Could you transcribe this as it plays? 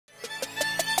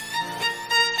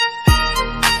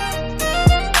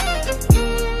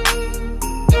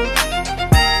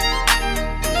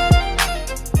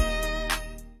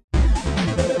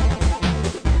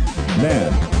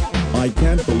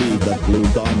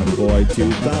Diamond Boy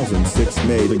 2006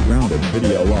 made a grounded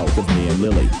video out of me and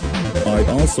Lily. I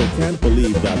also can't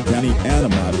believe that Kenny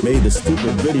Animate made a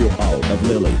stupid video out of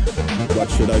Lily. What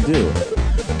should I do?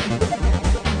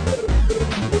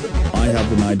 I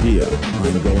have an idea.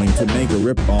 I'm going to make a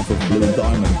rip-off of Blue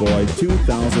Diamond Boy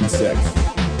 2006.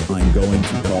 I'm going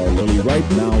to call Lily right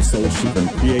now so she can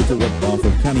create a rip-off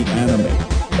of Kenny Animate.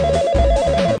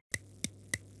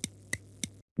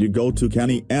 You go to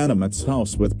Kenny Animate's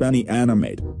house with Benny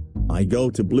Animate. I go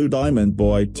to Blue Diamond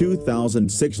Boy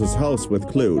 2006's house with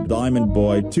Clue Diamond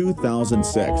Boy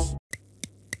 2006.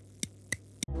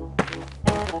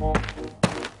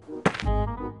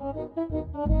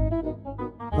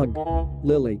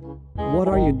 Lily, what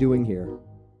are you doing here?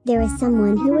 There is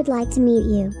someone who would like to meet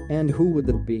you. And who would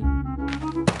that be?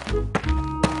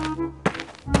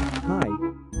 Hi,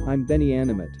 I'm Benny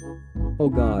Animate. Oh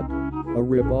god, a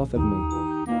rip-off of me.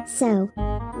 So,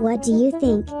 what do you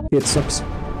think? It sucks.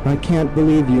 I can't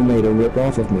believe you made a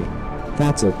rip-off of me.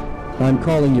 That's it. I'm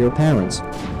calling your parents.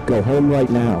 Go home right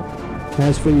now.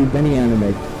 As for you, Benny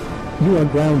Animate, you are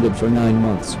grounded for 9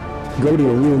 months. Go to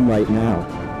your room right now.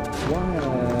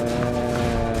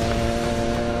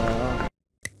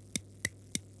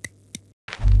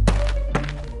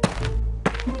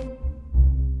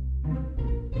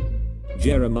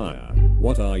 Jeremiah,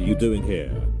 what are you doing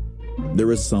here?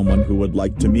 There is someone who would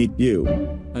like to meet you.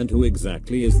 And who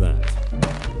exactly is that?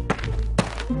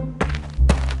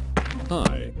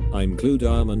 Hi, I'm Clue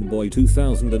Diamond Boy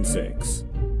 2006.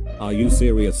 Are you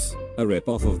serious? A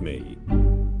rip-off of me?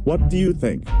 What do you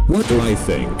think? What do I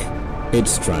think?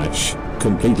 It's trash.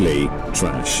 Completely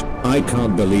trash. I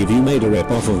can't believe you made a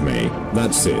rip-off of me.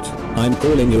 That's it. I'm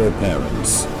calling your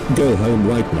parents. Go home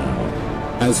right now.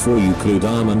 As for you, Clue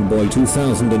Diamond Boy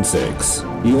 2006,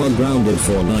 you are grounded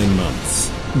for 9 months.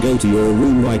 Go to your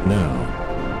room right now.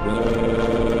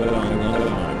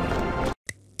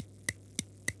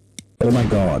 Oh my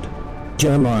god.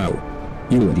 Jeremiah.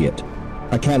 You idiot.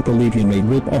 I can't believe you made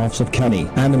rip-offs of Kenny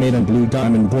Animate and Blue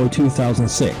Diamond Boy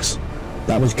 2006.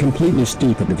 That was completely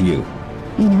stupid of you.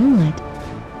 You know what?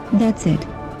 That's it.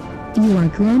 You are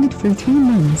grounded for 3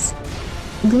 months.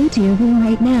 Go to your room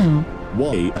right now.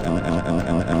 Why?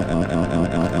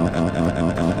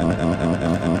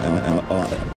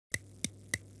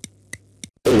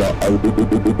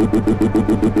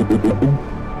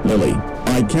 Lily,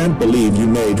 I can't believe you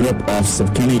made rip-offs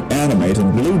of Kenny Animate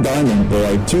and Blue Diamond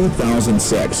Boy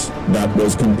 2006. That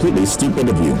was completely stupid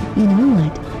of you. You know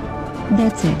what?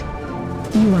 That's it.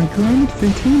 You are grounded for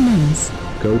 3 months.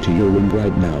 Go to your room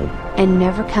right now. And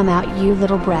never come out, you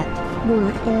little brat.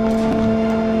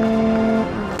 What?